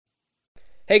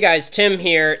Hey guys, Tim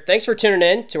here. Thanks for tuning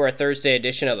in to our Thursday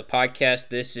edition of the podcast.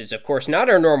 This is, of course, not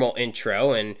our normal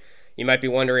intro, and you might be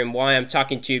wondering why I'm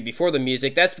talking to you before the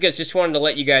music. That's because I just wanted to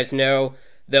let you guys know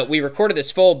that we recorded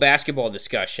this full basketball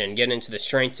discussion, getting into the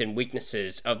strengths and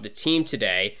weaknesses of the team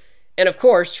today. And of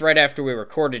course, right after we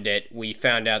recorded it, we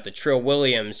found out that Trill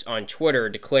Williams on Twitter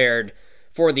declared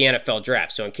for the NFL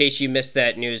draft. So in case you missed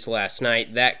that news last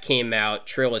night, that came out.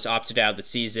 Trill has opted out of the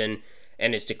season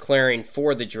and is declaring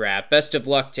for the draft. Best of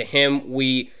luck to him.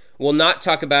 We will not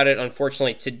talk about it,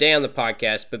 unfortunately, today on the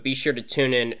podcast, but be sure to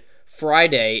tune in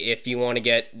Friday if you want to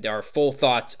get our full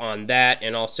thoughts on that.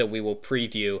 And also, we will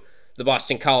preview the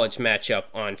Boston College matchup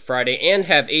on Friday and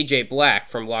have AJ Black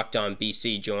from Locked On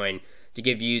BC join to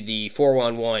give you the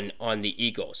 4-1-1 on the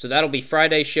Eagles. So that'll be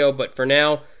Friday's show, but for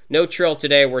now, no Trill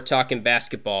today. We're talking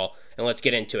basketball, and let's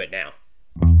get into it now.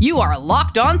 You are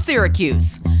Locked On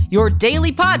Syracuse, your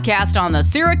daily podcast on the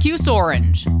Syracuse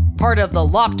Orange, part of the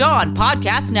Locked On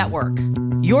Podcast Network,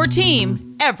 your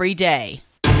team every day.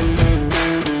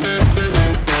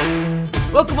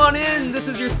 Welcome on in. This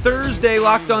is your Thursday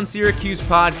Locked On Syracuse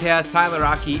podcast. Tyler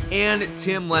Rocky and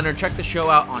Tim Leonard. Check the show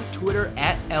out on Twitter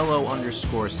at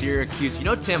 @LO_Syracuse. You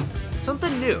know, Tim,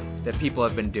 something new that people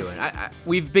have been doing.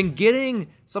 We've been getting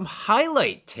some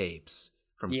highlight tapes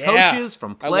from coaches,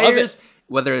 from players,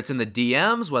 whether it's in the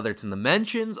DMs, whether it's in the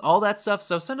mentions, all that stuff.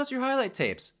 So send us your highlight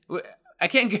tapes. I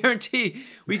can't guarantee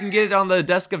we can get it on the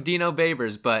desk of Dino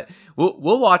Babers, but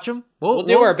we'll watch them. We'll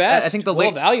do our best. I think we'll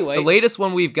evaluate. The latest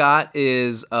one we've got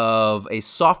is of a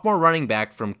sophomore running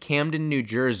back from Camden, New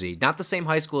Jersey. Not the same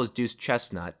high school as Deuce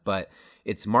Chestnut, but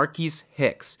it's Marquise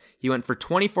Hicks. He went for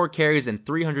 24 carries and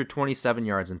 327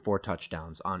 yards and 4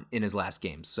 touchdowns in his last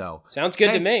game. So sounds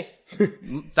good to me.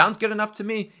 Sounds good enough to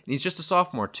me. And he's just a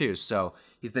sophomore too, so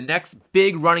he's the next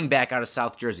big running back out of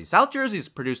South Jersey. South Jersey's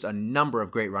produced a number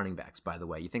of great running backs, by the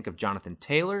way. You think of Jonathan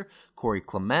Taylor, Corey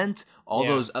Clement, all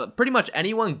those, pretty much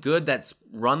anyone good that's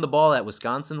run the ball at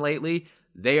Wisconsin lately,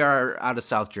 they are out of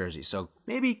South Jersey. So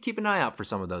maybe keep an eye out for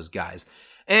some of those guys.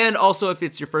 And also, if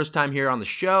it's your first time here on the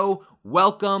show,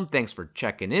 welcome. Thanks for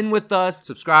checking in with us.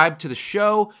 Subscribe to the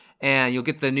show, and you'll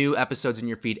get the new episodes in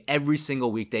your feed every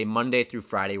single weekday, Monday through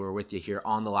Friday. We're with you here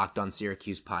on the Locked On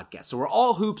Syracuse podcast. So we're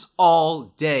all hoops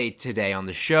all day today on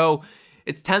the show.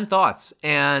 It's 10 thoughts,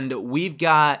 and we've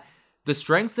got the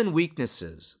strengths and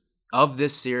weaknesses of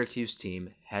this Syracuse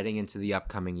team heading into the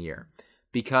upcoming year.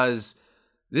 Because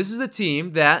this is a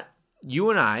team that you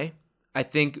and I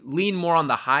think, lean more on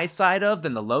the high side of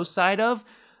than the low side of.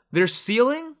 Their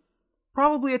ceiling,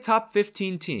 probably a top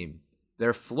 15 team.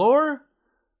 Their floor,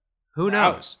 who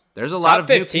knows? There's a lot of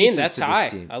 15, new pieces that's to high.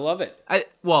 this team. I love it.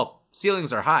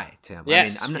 Ceilings are high, Tim.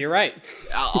 Yes, you're right.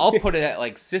 I'll put it at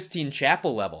like Sistine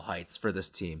Chapel level heights for this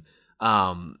team.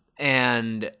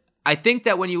 And I think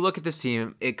that when you look at this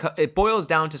team, it boils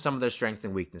down to some of their strengths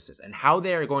and weaknesses and how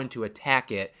they are going to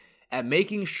attack it at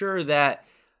making sure that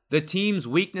the team's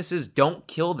weaknesses don't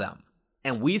kill them.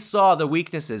 And we saw the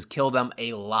weaknesses kill them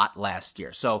a lot last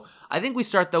year. So I think we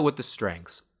start, though, with the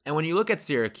strengths. And when you look at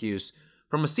Syracuse,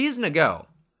 from a season ago,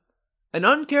 an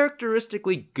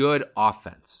uncharacteristically good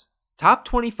offense. Top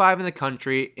 25 in the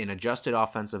country in adjusted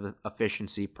offensive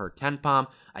efficiency per KenPom.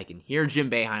 I can hear Jim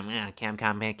Boeheim,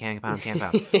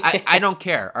 KenPom. I don't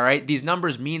care, all right? These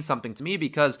numbers mean something to me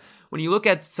because when you look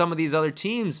at some of these other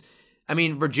teams, I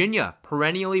mean, Virginia,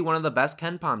 perennially one of the best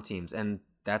KenPom teams, and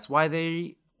that's why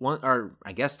they are,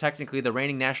 I guess, technically the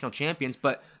reigning national champions,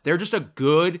 but they're just a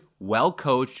good,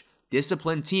 well-coached,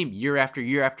 disciplined team year after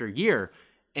year after year.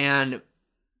 And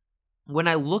when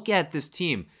I look at this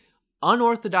team,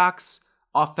 unorthodox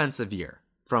offensive year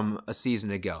from a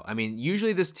season ago. I mean,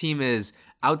 usually this team is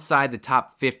outside the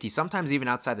top 50, sometimes even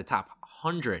outside the top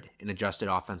 100 in adjusted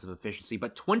offensive efficiency,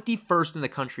 but 21st in the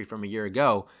country from a year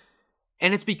ago.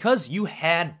 And it's because you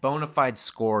had bona fide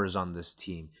scorers on this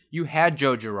team. You had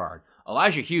Joe Girard.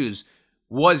 Elijah Hughes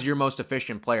was your most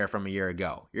efficient player from a year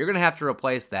ago. You're going to have to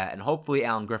replace that, and hopefully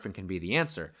Alan Griffin can be the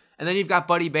answer. And then you've got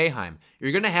Buddy Boeheim.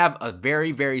 You're going to have a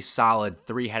very, very solid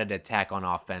three-headed attack on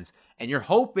offense, and you're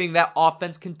hoping that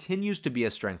offense continues to be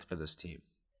a strength for this team.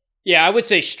 Yeah, I would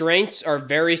say strengths are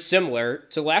very similar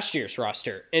to last year's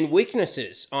roster, and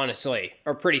weaknesses, honestly,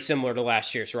 are pretty similar to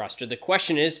last year's roster. The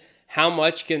question is, how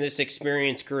much can this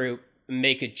experienced group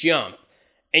make a jump?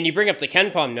 And you bring up the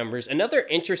KenPom numbers. Another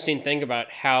interesting thing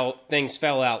about how things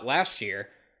fell out last year,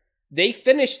 they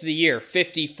finished the year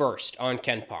 51st on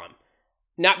KenPom.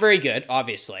 Not very good,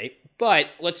 obviously, but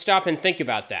let's stop and think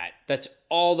about that. That's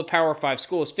all the Power 5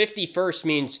 schools. 51st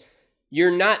means you're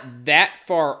not that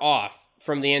far off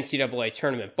from the NCAA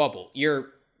tournament bubble.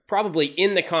 You're probably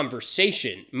in the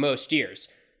conversation most years.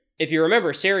 if you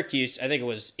remember Syracuse, I think it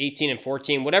was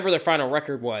 18-14, whatever their final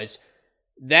record was,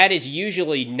 that is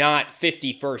usually not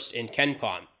 51st in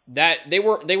KenPom. That they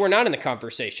were not in the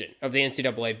conversation of the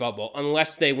NCAA bubble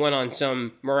unless they went on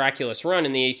some miraculous run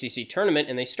in the ACC tournament,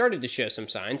 and they started to show some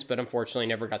signs, but unfortunately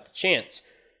never got the chance.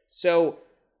 So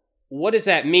what does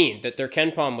that mean, that their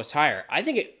KenPom was higher? I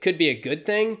think it could be a good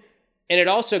thing, and it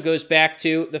also goes back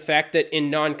to the fact that in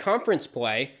non-conference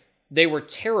play, they were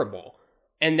terrible,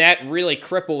 and that really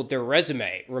crippled their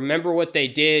resume. Remember what they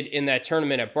did in that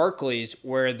tournament at Barclays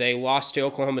where they lost to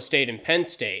Oklahoma State and Penn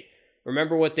State.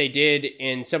 Remember what they did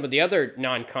in some of the other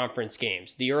non-conference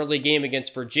games. The early game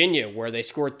against Virginia where they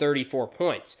scored 34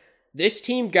 points. This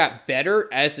team got better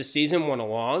as the season went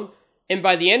along, and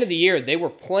by the end of the year, they were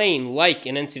playing like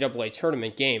an NCAA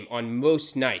tournament game on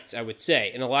most nights, I would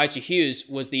say. And Elijah Hughes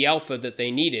was the alpha that they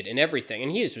needed and everything.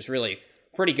 And Hughes was really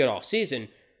pretty good all season.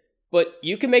 But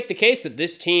you can make the case that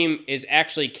this team is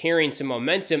actually carrying some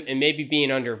momentum and maybe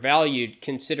being undervalued,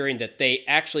 considering that they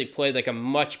actually played like a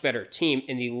much better team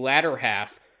in the latter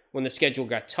half when the schedule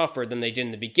got tougher than they did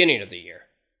in the beginning of the year.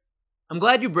 I'm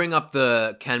glad you bring up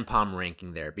the KenPom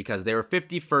ranking there, because they were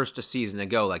 51st a season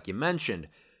ago, like you mentioned.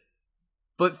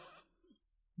 But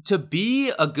to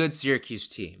be a good Syracuse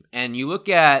team, and you look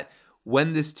at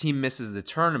when this team misses the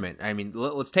tournament, I mean,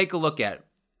 let's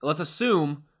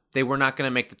assume they were not going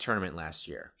to make the tournament last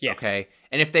year. Yeah. Okay.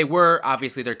 And if they were,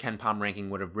 obviously their KenPom ranking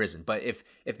would have risen. But if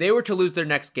they were to lose their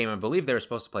next game, I believe they were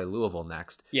supposed to play Louisville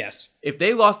next. Yes. If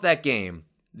they lost that game,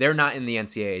 they're not in the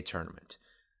NCAA tournament.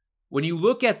 When you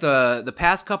look at the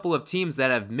past couple of teams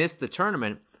that have missed the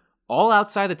tournament, all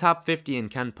outside the top 50 in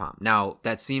KenPom. Now,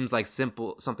 that seems like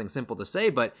something simple to say,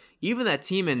 but even that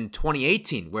team in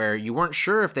 2018, where you weren't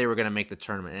sure if they were going to make the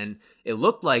tournament, and it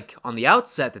looked like on the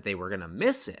outset that they were going to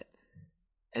miss it,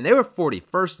 and they were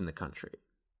 41st in the country.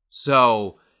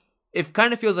 So it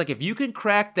kind of feels like if you can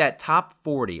crack that top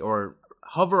 40 or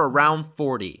hover around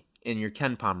 40 in your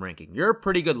KenPom ranking, you're a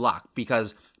pretty good lock,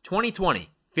 because 2020,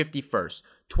 51st,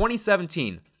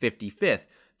 2017, 55th,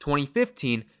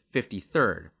 2015,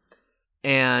 53rd.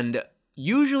 And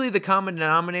usually the common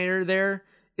denominator there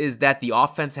is that the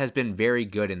offense has been very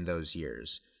good in those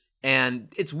years. And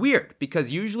it's weird, because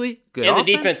usually good offense... And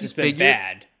the defense has been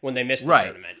bad when they missed the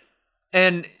tournament.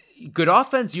 And good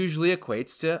offense usually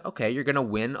equates to, okay, you're going to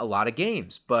win a lot of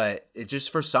games, but it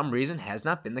just for some reason has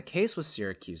not been the case with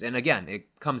Syracuse. And again,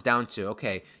 it comes down to,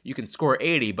 okay, you can score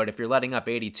 80, but if you're letting up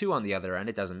 82 on the other end,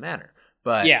 it doesn't matter.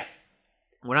 But yeah,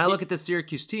 when I look at this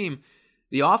Syracuse team,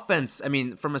 the offense, I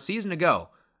mean, from a season ago,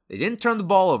 they didn't turn the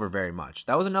ball over very much.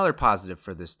 That was another positive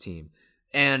for this team.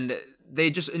 And they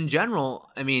just, in general,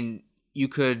 I mean, you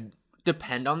could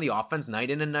depend on the offense night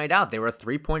in and night out. They were a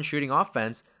three-point shooting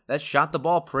offense that shot the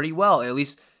ball pretty well. At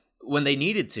least when they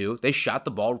needed to, they shot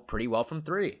the ball pretty well from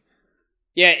three.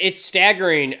 Yeah, it's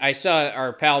staggering. I saw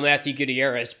our pal Matthew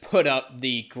Gutierrez put up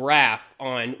the graph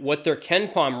on what their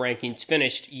KenPom rankings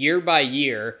finished year by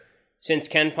year since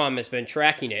KenPom has been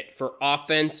tracking it for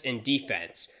offense and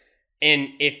defense. And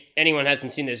if anyone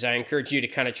hasn't seen this, I encourage you to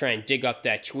kind of try and dig up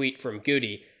that tweet from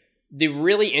Goody. The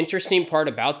really interesting part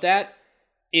about that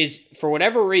is, for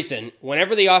whatever reason,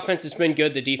 whenever the offense has been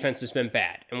good, the defense has been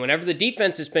bad. And whenever the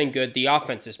defense has been good, the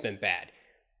offense has been bad.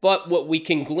 But what we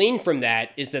can glean from that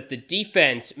is that the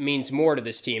defense means more to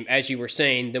this team, as you were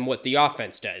saying, than what the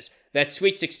offense does. That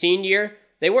Sweet 16 year,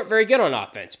 they weren't very good on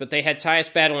offense, but they had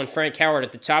Tyus Battle and Frank Howard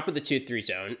at the top of the 2-3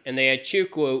 zone, and they had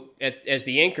Chukwu as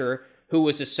the anchor, who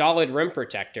was a solid rim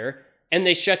protector, and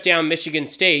they shut down Michigan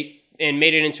State and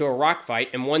made it into a rock fight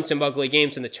and won some ugly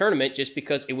games in the tournament just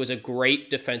because it was a great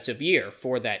defensive year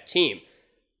for that team.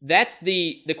 That's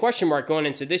the question mark going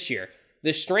into this year.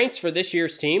 The strengths for this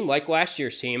year's team, like last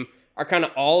year's team, are kind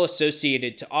of all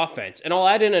associated to offense. And I'll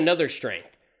add in another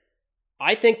strength.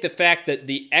 I think the fact that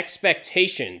the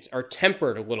expectations are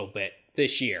tempered a little bit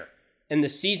this year, and the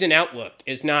season outlook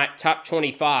is not top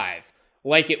 25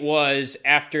 like it was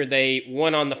after they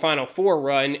went on the Final Four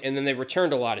run and then they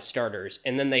returned a lot of starters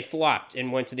and then they flopped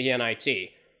and went to the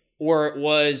NIT. Or it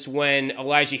was when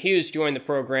Elijah Hughes joined the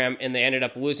program and they ended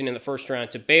up losing in the first round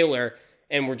to Baylor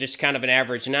and were just kind of an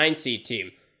average 9-seed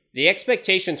team. The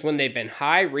expectations, when they've been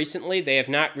high recently, they have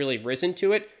not really risen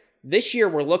to it. This year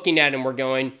we're looking at it and we're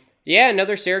going, yeah,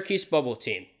 another Syracuse bubble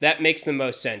team. That makes the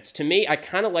most sense. To me, I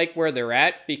kind of like where they're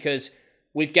at because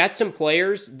we've got some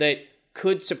players that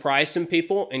could surprise some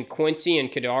people in Quincy and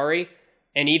Kadari,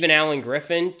 and even Alan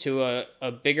Griffin to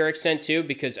a bigger extent too,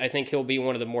 because I think he'll be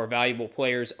one of the more valuable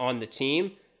players on the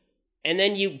team. And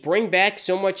then you bring back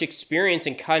so much experience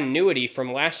and continuity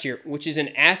from last year, which is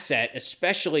an asset,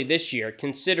 especially this year,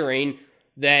 considering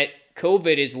that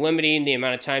COVID is limiting the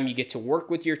amount of time you get to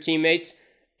work with your teammates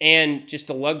and just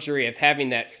the luxury of having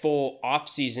that full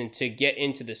offseason to get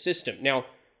into the system. Now,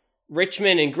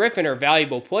 Richmond and Griffin are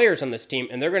valuable players on this team,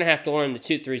 and they're going to have to learn the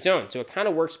 2-3 zone. So it kind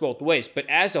of works both ways. But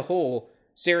as a whole,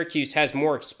 Syracuse has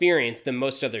more experience than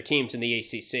most other teams in the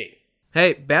ACC.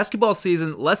 Hey, basketball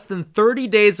season less than 30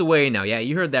 days away now. Yeah,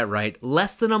 you heard that right.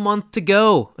 Less than a month to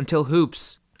go until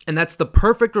hoops. And that's the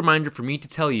perfect reminder for me to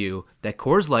tell you that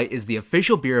Coors Light is the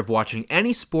official beer of watching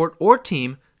any sport or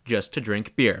team just to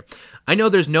drink beer. I know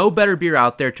there's no better beer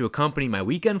out there to accompany my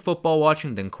weekend football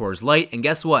watching than Coors Light, and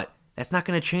guess what? That's not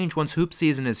going to change once hoop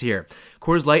season is here.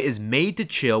 Coors Light is made to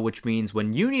chill, which means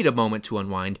when you need a moment to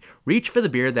unwind, reach for the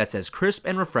beer that's as crisp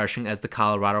and refreshing as the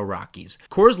Colorado Rockies.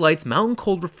 Coors Light's mountain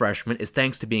cold refreshment is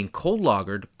thanks to being cold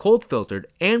lagered, cold filtered,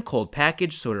 and cold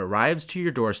packaged so it arrives to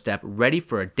your doorstep ready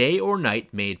for a day or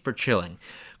night made for chilling.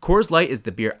 Coors Light is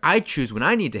the beer I choose when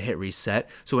I need to hit reset,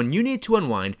 so when you need to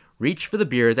unwind, reach for the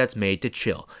beer that's made to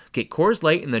chill. Get Coors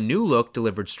Light in the new look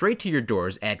delivered straight to your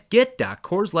doors at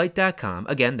get.coorslight.com.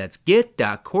 Again, that's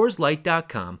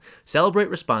get.coorslight.com. Celebrate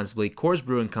responsibly. Coors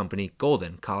Brewing Company,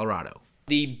 Golden, Colorado.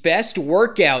 The best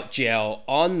workout gel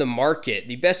on the market,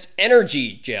 the best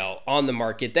energy gel on the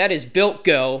market, that is Built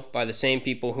Go by the same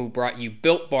people who brought you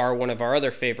Built Bar, one of our other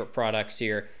favorite products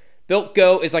here. Built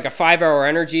Go is like a 5-hour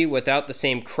energy without the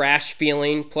same crash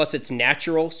feeling. Plus, it's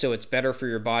natural, so it's better for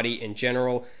your body in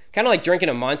general. Kind of like drinking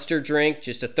a Monster drink,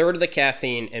 just a third of the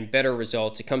caffeine and better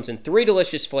results. It comes in 3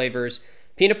 delicious flavors: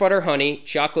 peanut butter honey,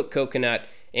 chocolate coconut,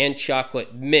 and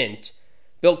chocolate mint.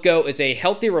 Built Go is a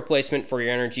healthy replacement for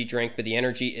your energy drink, but the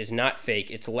energy is not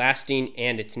fake. It's lasting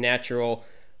and it's natural.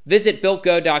 Visit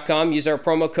BuiltGo.com, use our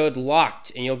promo code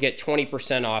LOCKED, and you'll get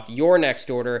 20% off your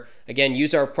next order. Again,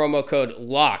 use our promo code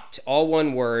LOCKED, all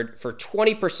one word, for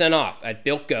 20% off at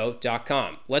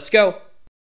BuiltGo.com. Let's go.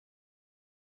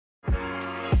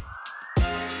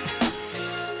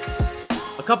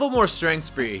 A couple more strengths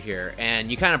for you here,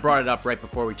 and you kind of brought it up right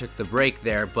before we took the break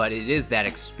there, but it is that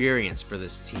experience for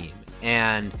this team.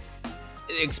 And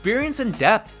experience and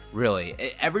depth,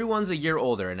 really. Everyone's a year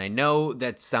older, and I know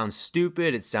that sounds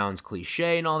stupid, it sounds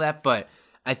cliche and all that, but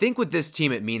I think with this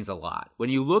team it means a lot. When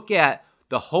you look at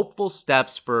the hopeful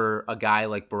steps for a guy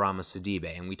like Bourama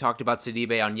Sidibe, and we talked about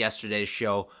Sidibe on yesterday's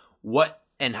show, what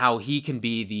and how he can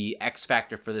be the X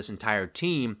factor for this entire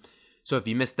team. So if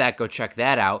you missed that, go check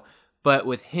that out. But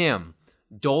with him,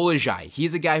 Dolezaj,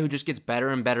 he's a guy who just gets better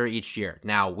and better each year.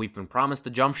 Now, we've been promised the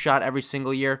jump shot every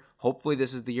single year. Hopefully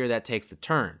this is the year that takes the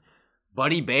turn.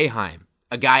 Buddy Boeheim,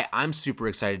 a guy I'm super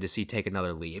excited to see take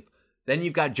another leap. Then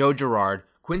you've got Joe Girard.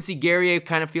 Quincy Guerrier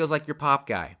kind of feels like your pop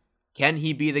guy. Can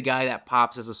he be the guy that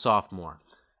pops as a sophomore?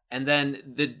 And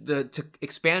then to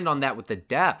expand on that with the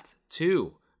depth,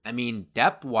 too. I mean,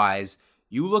 depth-wise,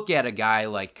 you look at a guy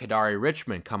like Kadari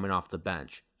Richmond coming off the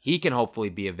bench. He can hopefully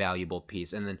be a valuable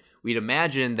piece. And then we'd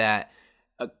imagine that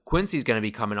Quincy's going to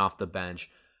be coming off the bench.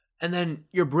 And then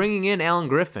you're bringing in Alan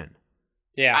Griffin.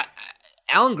 Yeah.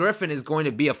 Alan Griffin is going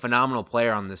to be a phenomenal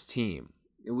player on this team.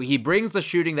 He brings the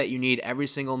shooting that you need every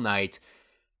single night.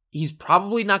 He's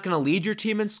probably not going to lead your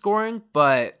team in scoring,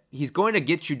 but he's going to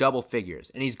get you double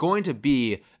figures. And he's going to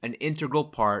be an integral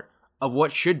part of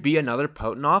what should be another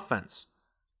potent offense.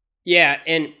 Yeah,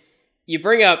 and you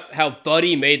bring up how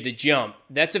Buddy made the jump.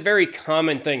 That's a very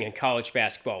common thing in college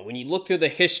basketball. When you look through the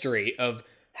history of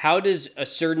how does a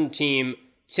certain team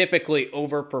typically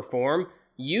overperform,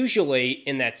 usually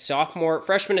in that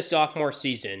freshman to sophomore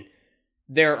season,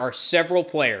 there are several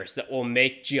players that will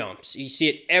make jumps. You see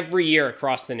it every year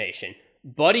across the nation.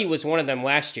 Buddy was one of them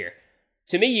last year.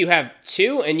 To me, you have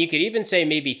 2, and you could even say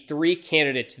maybe 3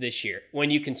 candidates this year when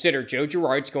you consider Joe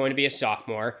Girard's going to be a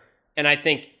sophomore. And I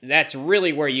think that's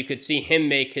really where you could see him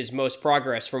make his most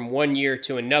progress from one year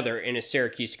to another in his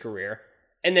Syracuse career.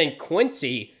 And then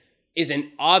Quincy is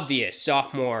an obvious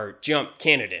sophomore jump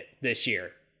candidate this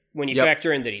year. When you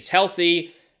factor in that he's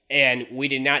healthy, and we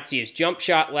did not see his jump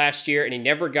shot last year, and he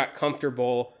never got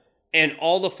comfortable, and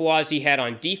all the flaws he had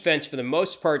on defense for the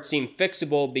most part seem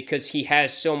fixable because he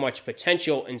has so much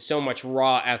potential and so much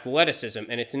raw athleticism.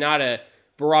 And it's not a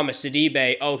Bourama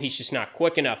Sidibe, oh, he's just not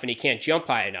quick enough and he can't jump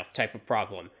high enough type of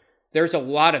problem. There's a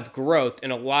lot of growth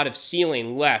and a lot of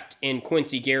ceiling left in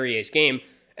Quincy Guerrier's game.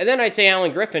 And then I'd say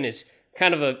Alan Griffin is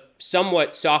kind of a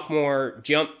somewhat sophomore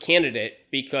jump candidate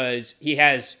because he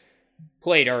has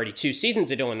played already 2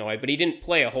 seasons at Illinois, but he didn't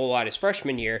play a whole lot his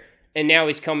freshman year. And now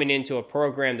he's coming into a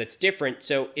program that's different.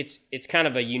 So it's kind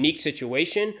of a unique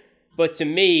situation. But to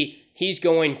me, he's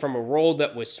going from a role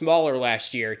that was smaller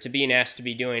last year to being asked to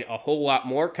be doing a whole lot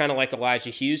more, kind of like Elijah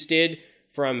Hughes did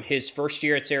from his first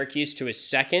year at Syracuse to his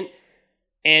second.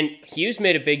 And Hughes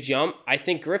made a big jump. I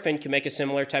think Griffin can make a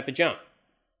similar type of jump.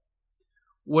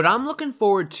 What I'm looking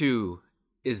forward to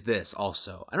is this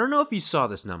also. I don't know if you saw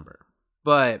this number,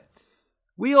 but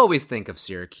we always think of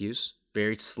Syracuse,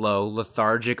 very slow,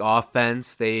 lethargic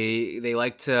offense. They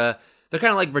like to, they're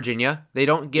kind of like Virginia. They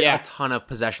don't get a ton of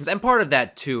possessions. And part of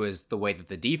that, too, is the way that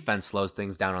the defense slows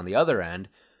things down on the other end.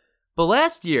 But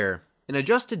last year, in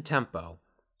adjusted tempo,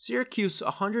 Syracuse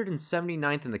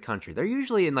 179th in the country. They're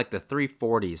usually in like the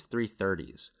 340s,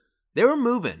 330s. They were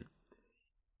moving.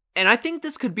 And I think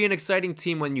this could be an exciting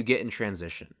team when you get in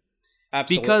transition.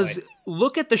 Absolutely. Because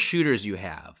look at the shooters you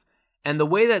have and the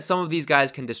way that some of these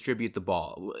guys can distribute the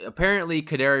ball. Apparently,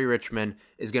 Kadary Richmond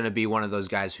is going to be one of those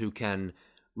guys who can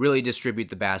really distribute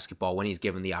the basketball when he's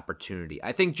given the opportunity.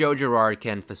 I think Joe Girard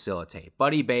can facilitate.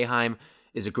 Buddy Boeheim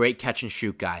is a great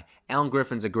catch-and-shoot guy. Alan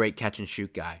Griffin's a great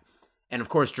catch-and-shoot guy. And of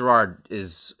course, Girard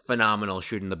is phenomenal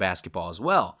shooting the basketball as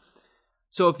well.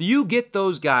 So if you get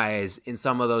those guys in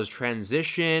some of those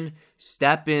transition,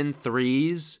 step-in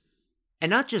threes, and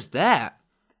not just that,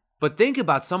 but think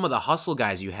about some of the hustle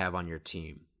guys you have on your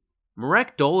team.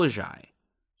 Marek Dolezaj,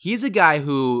 he's a guy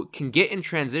who can get in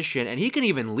transition, and he can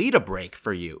even lead a break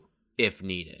for you if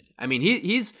needed. I mean,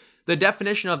 he's the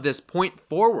definition of this point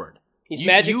forward. He's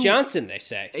Magic Johnson, they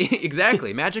say.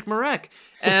 Exactly, Magic Marek.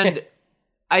 And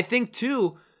I think,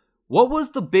 too, what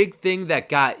was the big thing that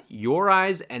got your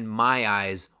eyes and my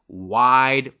eyes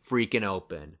wide freaking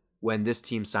open when this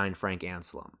team signed Frank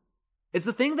Anselem? It's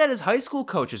the thing that his high school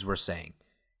coaches were saying.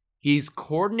 He's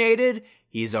coordinated,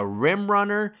 he's a rim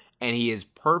runner, and he is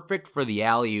perfect for the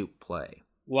alley-oop play.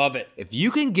 Love it. If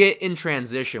you can get in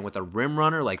transition with a rim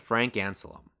runner like Frank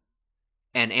Anselem,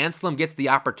 and Anselem gets the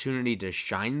opportunity to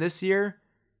shine this year,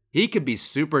 he could be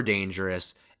super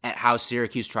dangerous at how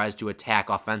Syracuse tries to attack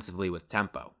offensively with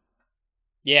tempo.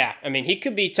 Yeah, I mean, he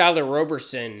could be Tyler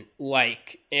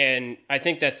Roberson-like, and I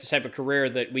think that's the type of career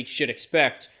that we should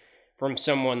expect from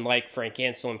someone like Frank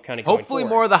Anselem kind of going Hopefully forward.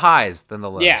 more of the highs than the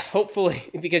lows. Yeah,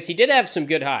 hopefully, because he did have some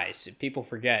good highs. People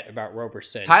forget about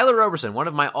Roberson. Tyler Roberson, one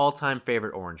of my all-time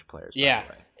favorite Orange players, by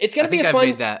the way. It's going to be a I've fun...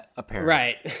 made that apparent.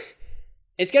 Right.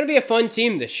 It's going to be a fun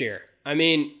team this year. I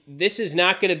mean, this is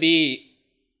not going to be...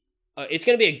 it's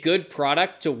going to be a good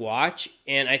product to watch,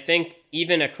 and I think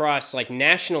even across, like,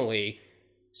 nationally,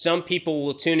 some people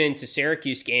will tune into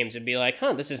Syracuse games and be like,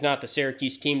 this is not the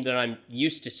Syracuse team that I'm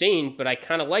used to seeing, but I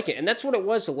kind of like it. And that's what it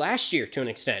was last year to an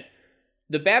extent.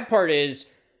 The bad part is,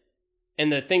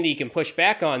 and the thing that you can push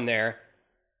back on there,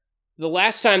 the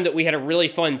last time that we had a really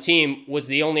fun team was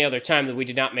the only other time that we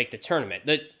did not make the tournament.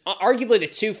 Arguably the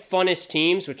two funnest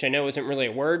teams, which I know isn't really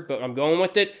a word, but I'm going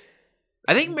with it.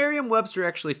 I think Merriam-Webster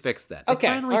actually fixed that. They Okay,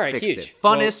 finally all right, fixed huge. it.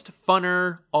 Funnest,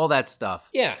 funner, all that stuff.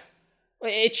 Yeah.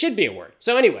 It should be a word.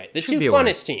 So anyway, the two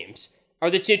funnest teams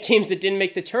are the two teams that didn't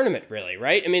make the tournament, really,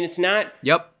 right? I mean, it's not...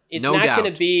 Yep, It's no not doubt.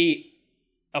 going to be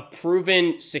a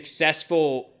proven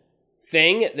successful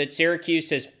thing that Syracuse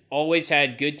has always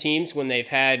had good teams when they've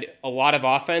had a lot of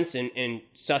offense and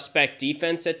suspect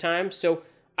defense at times. So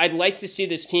I'd like to see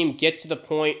this team get to the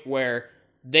point where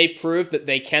they prove that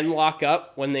they can lock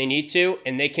up when they need to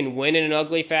and they can win in an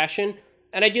ugly fashion.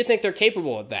 And I do think they're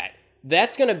capable of that.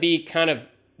 That's going to be kind of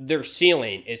their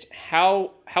ceiling, is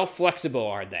how flexible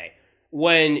are they?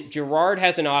 When Girard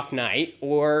has an off night,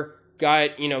 or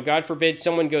God forbid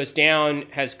someone goes down,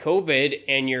 has COVID,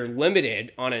 and you're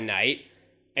limited on a night,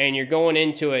 and you're going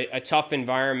into a tough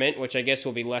environment, which I guess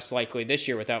will be less likely this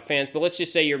year without fans, but let's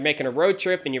just say you're making a road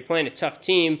trip and you're playing a tough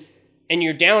team, and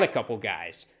you're down a couple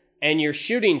guys, and your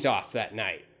shooting's off that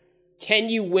night. Can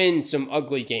you win some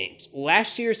ugly games?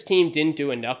 Last year's team didn't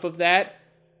do enough of that,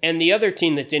 and the other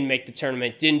team that didn't make the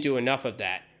tournament didn't do enough of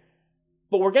that.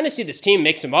 But we're going to see this team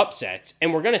make some upsets,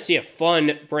 and we're going to see a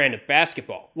fun brand of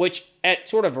basketball, which at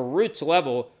sort of a roots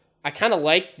level, I kind of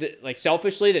like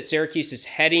selfishly, that Syracuse is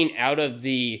heading out of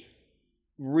the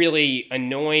really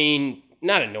annoying,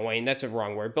 not annoying, that's a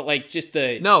wrong word, but like just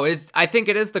the... No, I think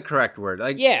it is the correct word.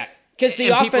 Like, yeah, because the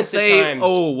and offense people say, at times...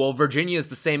 oh, well, Virginia is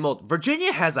the same old.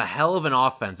 Virginia has a hell of an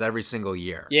offense every single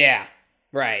year. Yeah,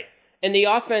 right. And the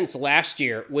offense last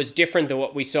year was different than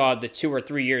what we saw the 2 or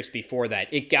 3 years before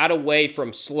that. It got away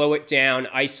from slow it down,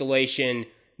 isolation,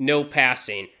 no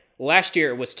passing. Last year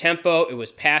it was tempo, it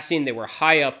was passing. They were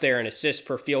high up there in assists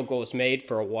per field goals made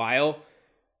for a while.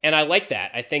 And I like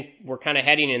that. I think we're kind of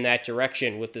heading in that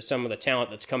direction with some of the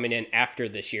talent that's coming in after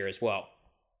this year as well.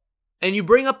 And you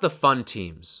bring up the fun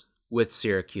teams with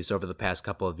Syracuse over the past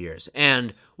couple of years.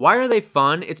 And why are they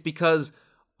fun? It's because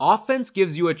offense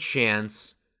gives you a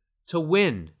chance to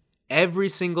win every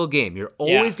single game. You're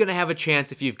always going to have a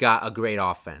chance if you've got a great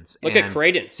offense. Look at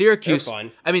Creighton. Syracuse. They're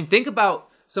fun. I mean, think about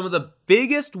some of the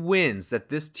biggest wins that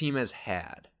this team has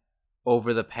had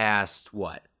over the past,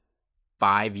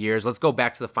 5 years? Let's go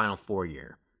back to the Final Four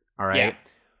year. All right. Yeah.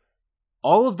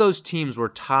 All of those teams were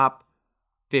top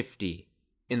 50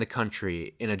 in the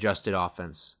country in adjusted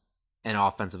offense and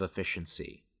offensive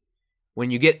efficiency. When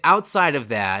you get outside of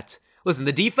that, listen,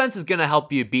 the defense is going to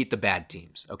help you beat the bad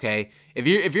teams, okay? If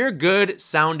you're a good,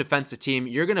 sound defensive team,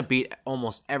 you're going to beat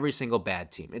almost every single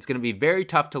bad team. It's going to be very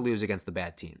tough to lose against the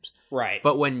bad teams. Right.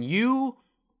 But when you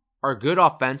are good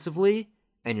offensively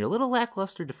and you're a little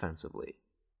lackluster defensively,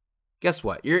 guess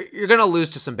what? You're going to lose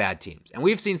to some bad teams. And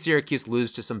we've seen Syracuse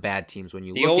lose to some bad teams when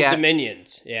you the look old at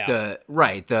Dominions. Yeah.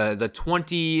 the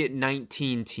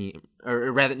 2019 team,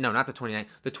 or rather, no, not the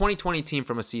 2020 team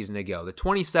from a season ago, the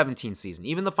 2017 season,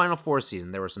 even the Final Four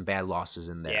season, there were some bad losses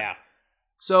in there. Yeah.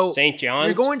 So St. John's.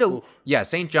 You're going to, Oof. yeah,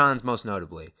 St. John's most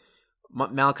notably.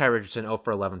 Malachi Richardson 0 for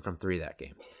 11 from 3 that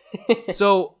game.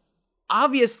 So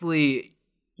obviously,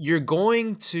 you're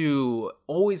going to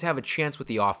always have a chance with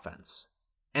the offense.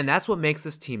 And that's what makes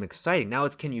this team exciting. Now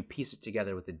it's, can you piece it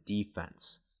together with the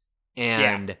defense?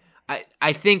 And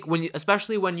I think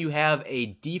especially when you have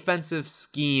a defensive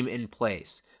scheme in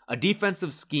place, a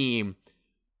defensive scheme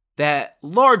that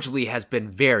largely has been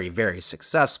very, very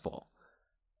successful,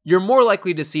 you're more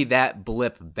likely to see that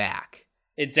blip back.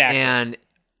 Exactly. And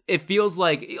it feels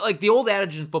like the old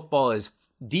adage in football is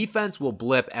defense will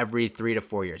blip every 3 to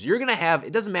 4 years. You're going to have,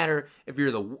 it doesn't matter if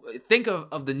you're think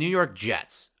of the New York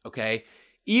Jets, okay?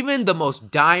 Even the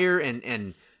most dire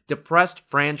and depressed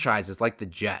franchises like the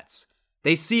Jets,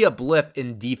 they see a blip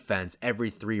in defense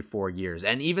every 3-4 years.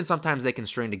 And even sometimes they can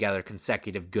string together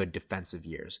consecutive good defensive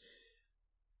years.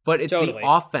 But it's Totally. the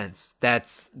offense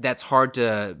that's hard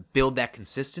to build that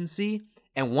consistency.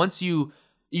 And once you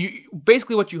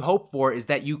basically what you hope for is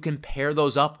that you can pair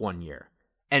those up one year.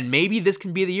 And maybe this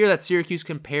can be the year that Syracuse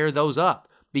can pair those up.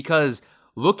 Because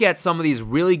look at some of these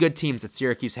really good teams that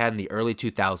Syracuse had in the early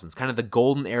 2000s, kind of the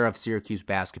golden era of Syracuse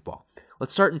basketball.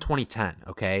 Let's start in 2010,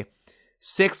 okay?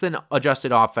 6th in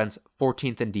adjusted offense,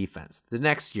 14th in defense. The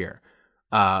next year,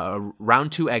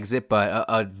 round 2 exit, but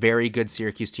a very good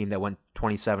Syracuse team that went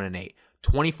 27-8.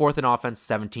 24th in offense,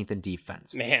 17th in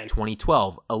defense. Man.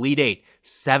 2012, Elite 8,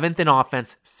 7th in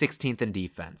offense, 16th in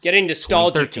defense. Getting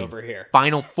nostalgic 2013, over here.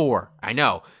 Final Four, I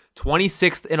know.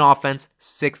 26th in offense,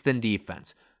 6th in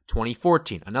defense.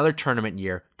 2014, another tournament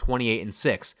year,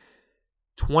 28-6.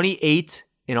 28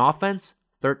 in offense,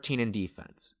 13 in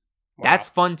defense. Wow. That's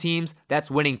fun teams.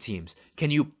 That's winning teams.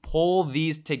 Can you pull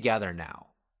these together now?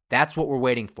 That's what we're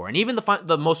waiting for. And even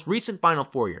the most recent Final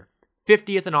Four year,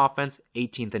 50th in offense,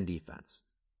 18th in defense.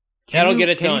 That'll get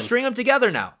it Can done. you string them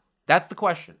together now? That's the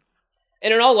question.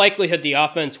 And in all likelihood, the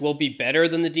offense will be better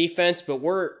than the defense, but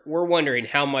we're wondering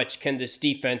how much can this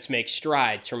defense make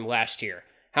strides from last year?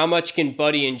 How much can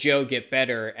Buddy and Joe get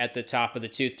better at the top of the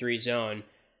 2-3 zone?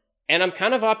 And I'm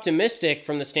kind of optimistic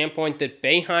from the standpoint that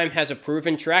Boeheim has a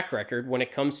proven track record when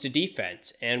it comes to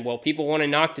defense. And while people want to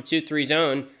knock the 2-3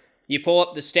 zone, you pull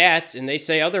up the stats and they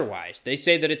say otherwise. They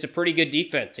say that it's a pretty good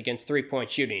defense against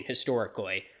three-point shooting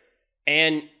historically.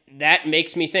 And that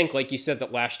makes me think, like you said,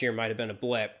 that last year might have been a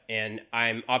blip. And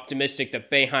I'm optimistic that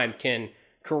Boeheim can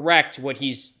correct what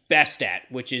he's best at,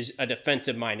 which is a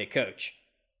defensive-minded coach.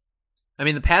 I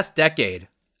mean, the past decade,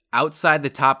 outside the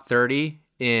top 30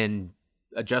 in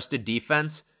adjusted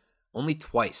defense, only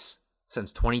twice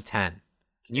since 2010.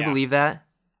 Can you believe that?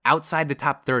 Outside the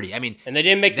top 30. I mean, and they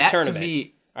didn't make the tournament to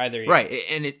me, either year. Right,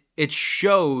 and it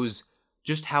shows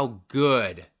just how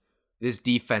good this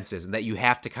defense is and that you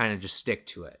have to kind of just stick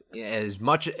to it. As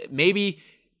much, maybe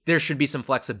there should be some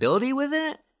flexibility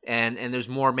within it, and there's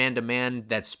more man-to-man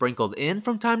that's sprinkled in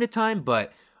from time to time,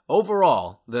 but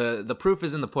overall, the proof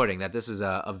is in the pudding that this is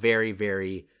a very,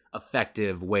 very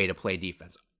effective way to play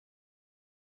defense.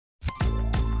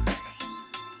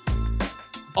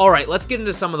 All right, let's get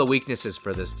into some of the weaknesses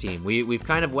for this team. We've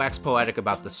kind of waxed poetic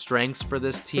about the strengths for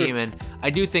this team, and I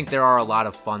do think there are a lot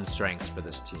of fun strengths for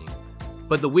this team.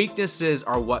 But the weaknesses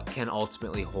are what can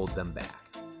ultimately hold them back.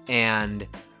 And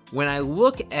when I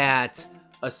look at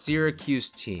a Syracuse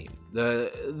team,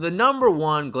 the number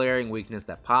one glaring weakness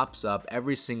that pops up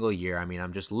every single year, I mean,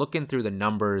 I'm just looking through the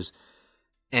numbers,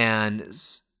 and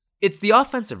it's the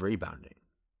offensive rebounding.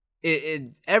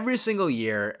 Every single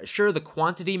year, sure, the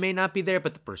quantity may not be there,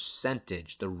 but the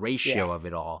percentage, the ratio of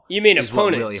it all. You mean is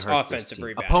what opponents' really hurts this offensive team.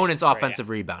 rebounding. Opponents' Right, offensive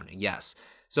rebounding, yes.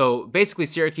 So basically,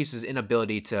 Syracuse's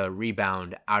inability to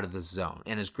rebound out of the zone.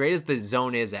 And as great as the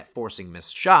zone is at forcing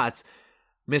missed shots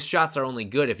are only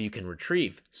good if you can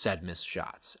retrieve said missed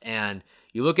shots. And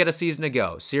you look at a season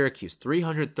ago, Syracuse,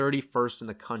 331st in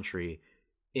the country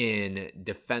in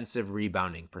defensive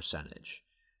rebounding percentage.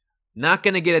 Not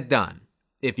going to get it done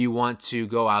if you want to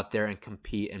go out there and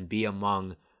compete and be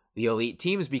among the elite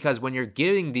teams, because when you're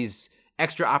getting these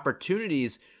extra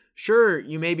opportunities, sure,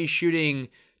 you may be shooting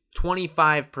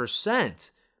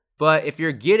 25%, but if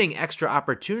you're getting extra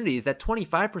opportunities, that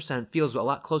 25% feels a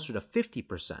lot closer to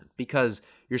 50% because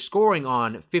you're scoring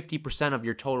on 50% of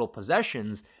your total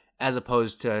possessions as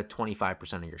opposed to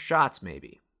 25% of your shots,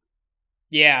 maybe.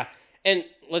 Yeah, and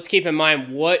let's keep in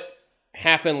mind what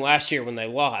happened last year when they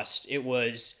lost. It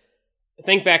was,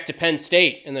 think back to Penn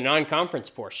State in the non-conference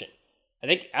portion.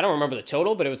 I don't remember the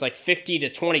total, but it was like 50 to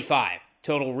 25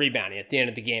 total rebounding at the end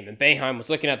of the game. And Boeheim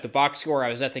was looking at the box score. I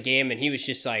was at the game, and he was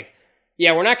just like,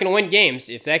 yeah, we're not going to win games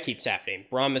if that keeps happening.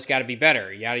 Brahma's got to be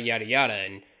better, yada, yada, yada.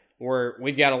 And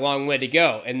we've got a long way to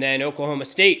go. And then Oklahoma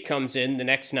State comes in the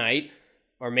next night,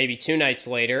 or maybe 2 nights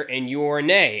later, and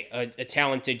Ioane, a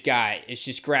talented guy, is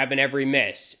just grabbing every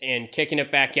miss and kicking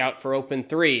it back out for open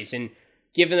threes and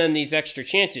giving them these extra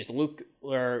chances. Luke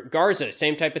or Garza,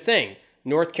 same type of thing.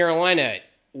 North Carolina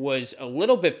was a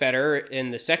little bit better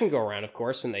in the second go-around, of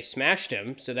course, when they smashed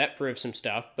him, so that proved some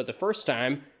stuff. But the first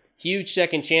time, huge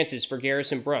second chances for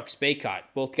Garrison Brooks, Bacot,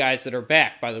 both guys that are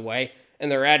back, by the way,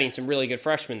 and they're adding some really good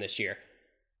freshmen this year.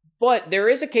 But there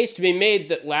is a case to be made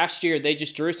that last year they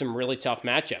just drew some really tough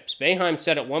matchups. Boeheim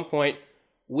said at one point,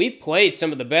 we played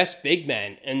some of the best big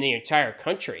men in the entire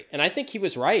country. And I think he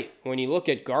was right. When you look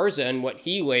at Garza and what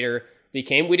he later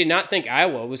became, we did not think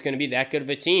Iowa was going to be that good of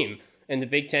a team in the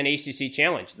Big Ten ACC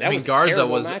Challenge. Garza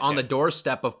was on the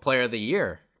doorstep of Player of the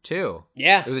Year, too.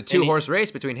 Yeah. It was a 2-horse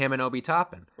race between him and Obi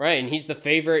Toppin. Right, and he's the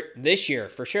favorite this year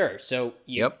for sure. So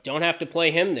you don't have to play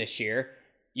him this year.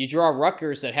 You draw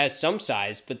Rutgers that has some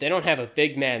size, but they don't have a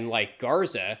big man like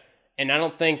Garza, and I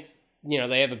don't think,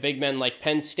 they have a big man like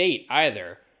Penn State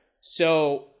either.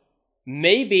 So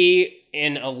maybe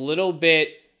in a little bit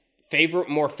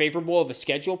more favorable of a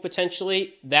schedule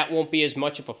potentially, that won't be as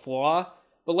much of a flaw.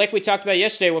 But like we talked about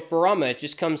yesterday with Bourama, it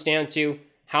just comes down to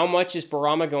how much is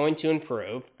Bourama going to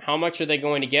improve? How much are they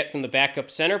going to get from the backup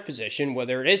center position,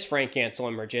 whether it is Frank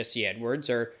Anselm or Jesse Edwards,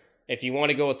 or if you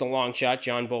want to go with the long shot,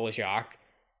 John Bolajak.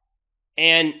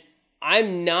 And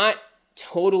I'm not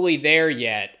totally there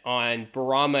yet on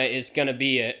Bourama is going to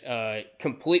be a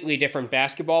completely different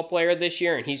basketball player this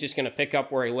year, and he's just going to pick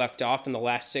up where he left off in the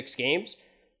last 6 games.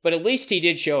 But at least he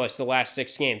did show us the last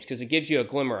 6 games because it gives you a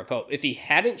glimmer of hope. If he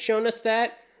hadn't shown us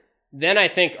that, then I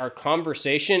think our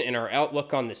conversation and our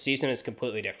outlook on the season is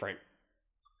completely different.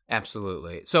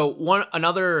 Absolutely. So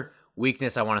another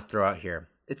weakness I want to throw out here,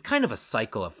 it's kind of a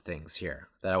cycle of things here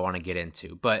that I want to get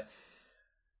into, but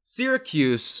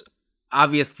Syracuse,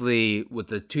 obviously, with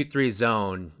the 2-3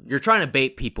 zone, you're trying to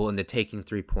bait people into taking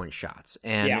 3-point shots.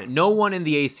 And no one in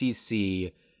the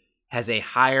ACC has a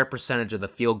higher percentage of the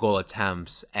field goal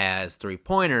attempts as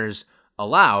 3-pointers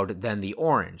allowed than the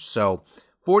Orange. So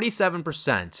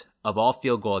 47% of all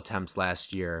field goal attempts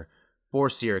last year for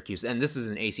Syracuse, and this is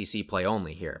an ACC play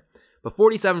only here, but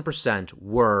 47%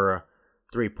 were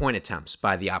 3-point attempts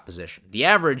by the opposition. The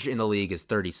average in the league is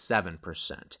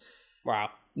 37%. Wow.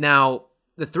 Now,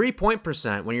 the 3-point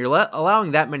percent, when you're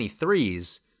allowing that many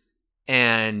threes,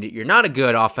 and you're not a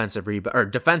good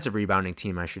defensive rebounding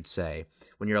team, I should say,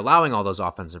 when you're allowing all those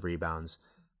offensive rebounds,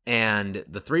 and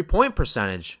the 3-point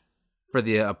percentage for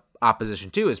the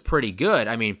opposition too is pretty good.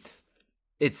 I mean,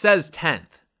 it says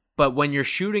 10th, but when you're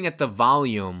shooting at the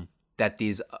volume that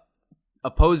these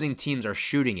opposing teams are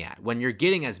shooting at, when you're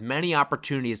getting as many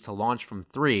opportunities to launch from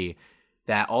 3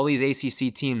 that all these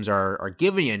ACC teams are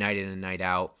giving you night in and night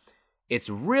out, it's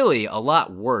really a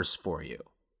lot worse for you.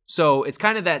 So it's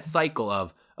kind of that cycle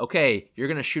of, okay, you're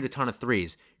going to shoot a ton of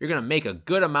threes. You're going to make a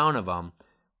good amount of them.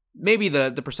 Maybe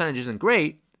the percentage isn't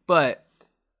great, but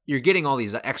you're getting all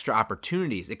these extra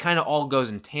opportunities. It kind of all goes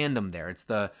in tandem there. It's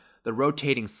the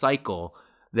rotating cycle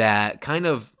that kind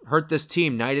of hurt this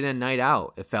team night in and night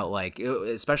out, it felt like,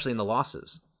 especially in the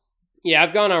losses. Yeah,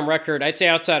 I've gone on record. I'd say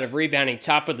outside of rebounding,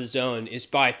 top of the zone is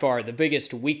by far the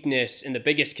biggest weakness and the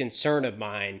biggest concern of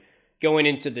mine going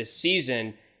into this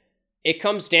season. It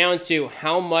comes down to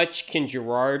how much can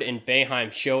Girard and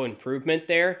Boeheim show improvement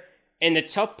there. And the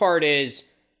tough part is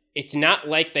it's not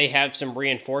like they have some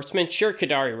reinforcement. Sure,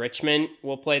 Kadari Richmond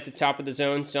will play at the top of the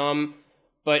zone some,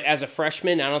 but as a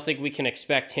freshman, I don't think we can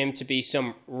expect him to be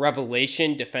some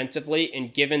revelation defensively.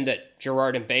 And given that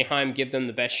Girard and Boeheim give them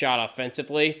the best shot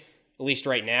offensively, at least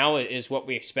right now, is what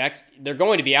we expect. They're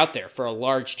going to be out there for a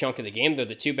large chunk of the game. They're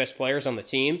the 2 best players on the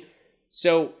team.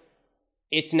 So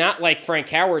it's not like Frank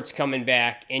Howard's coming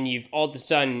back and you've all of a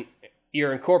sudden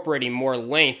you're incorporating more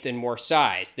length and more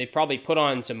size. They probably put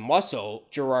on some muscle,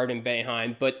 Girard and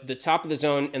Boeheim, but the top of the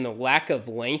zone and the lack of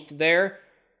length there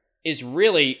is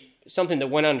really something that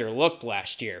went underlooked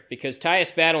last year, because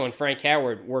Tyus Battle and Frank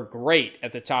Howard were great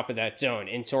at the top of that zone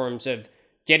in terms of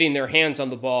getting their hands on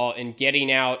the ball and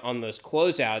getting out on those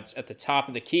closeouts at the top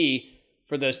of the key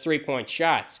for those three-point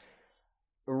shots.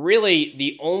 Really,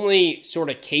 the only sort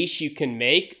of case you can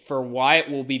make for why it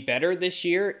will be better this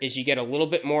year is you get a little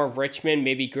bit more of Richmond.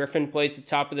 Maybe Griffin plays the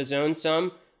top of the zone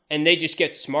some, and they just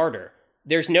get smarter.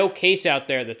 There's no case out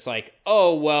there that's like,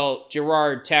 oh, well,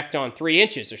 Girard tacked on 3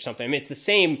 inches or something. I mean, it's the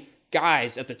same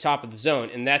guys at the top of the zone,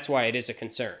 and that's why it is a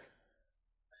concern.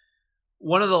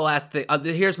 One of the last things,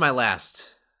 here's my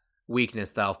last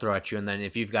weakness that I'll throw at you, and then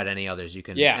if you've got any others, you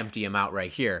can empty them out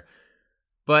right here.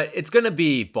 But it's going to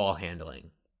be ball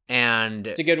handling. And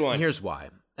it's a good one. Here's why.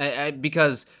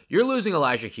 Because you're losing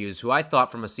Elijah Hughes, who I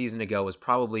thought from a season ago was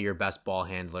probably your best ball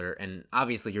handler and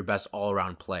obviously your best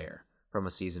all-around player from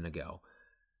a season ago.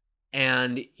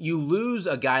 And you lose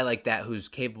a guy like that who's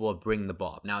capable of bringing the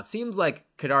ball up. Now, it seems like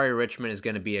Kadari Richmond is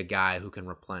going to be a guy who can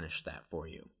replenish that for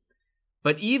you.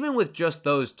 But even with just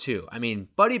those two, I mean,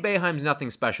 Buddy Boeheim's nothing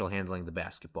special handling the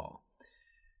basketball.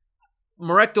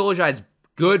 Marek Dolezaj's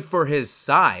good for his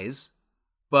size,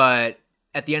 but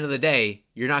at the end of the day,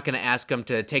 you're not going to ask him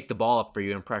to take the ball up for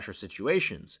you in pressure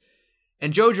situations.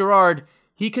 And Joe Girard,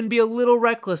 he can be a little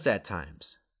reckless at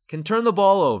times, can turn the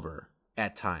ball over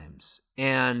at times.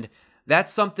 And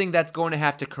that's something that's going to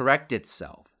have to correct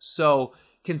itself. So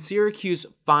can Syracuse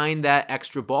find that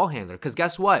extra ball handler? Because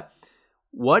guess what?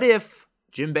 What if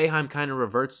Jim Boeheim kind of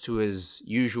reverts to his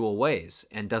usual ways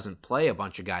and doesn't play a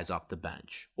bunch of guys off the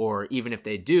bench? Or even if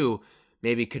they do,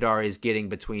 maybe Kadari is getting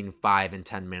between 5 and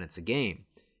 10 minutes a game,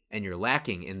 and you're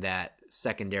lacking in that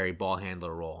secondary ball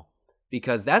handler role.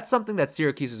 Because that's something that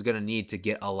Syracuse is going to need to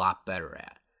get a lot better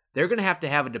at. They're going to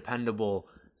have a dependable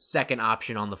second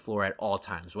option on the floor at all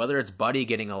times, whether it's Buddy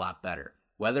getting a lot better,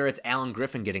 whether it's Alan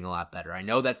Griffin getting a lot better. I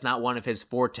know that's not one of his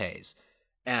fortes.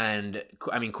 And,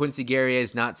 I mean, Quincy Guerrier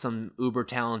is not some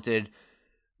uber-talented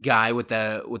guy with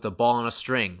a ball on a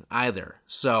string either.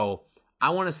 So I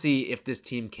want to see if this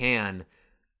team can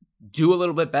do a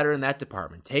little bit better in that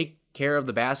department. Take care of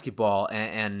the basketball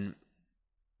and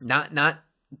not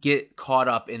get caught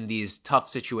up in these tough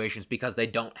situations because they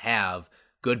don't have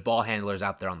good ball handlers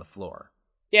out there on the floor.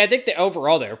 Yeah, I think that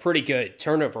overall they were pretty good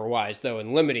turnover-wise, though,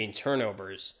 in limiting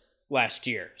turnovers last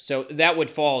year. So that would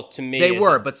fall to me. They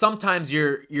were, but sometimes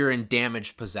you're in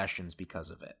damaged possessions because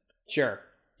of it. Sure.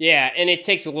 Yeah, and it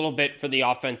takes a little bit for the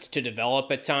offense to develop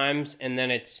at times, and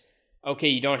then it's, okay,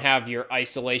 you don't have your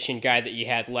isolation guy that you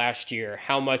had last year.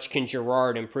 How much can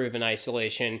Girard improve in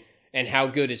isolation, and how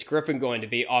good is Griffin going to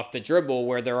be off the dribble,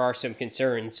 where there are some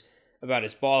concerns about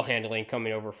his ball handling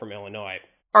coming over from Illinois?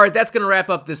 All right, that's going to wrap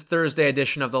up this Thursday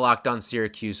edition of the Locked On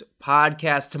Syracuse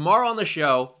podcast. Tomorrow on the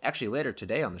show, actually later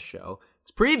today on the show,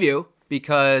 it's preview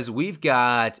because we've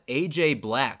got AJ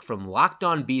Black from Locked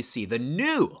On BC, the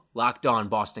new Locked On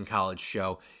Boston College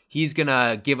show. He's going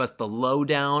to give us the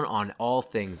lowdown on all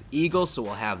things Eagles, so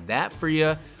we'll have that for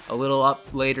you a little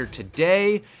up later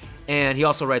today. And he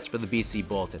also writes for the BC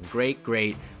Bulletin.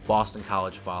 Great Boston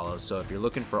College follow. So if you're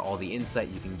looking for all the insight,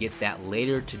 you can get that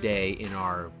later today in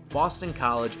our Boston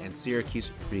College and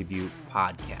Syracuse preview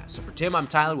podcast. So for Tim, I'm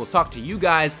Tyler. We'll talk to you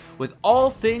guys with all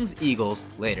things Eagles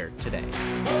later today.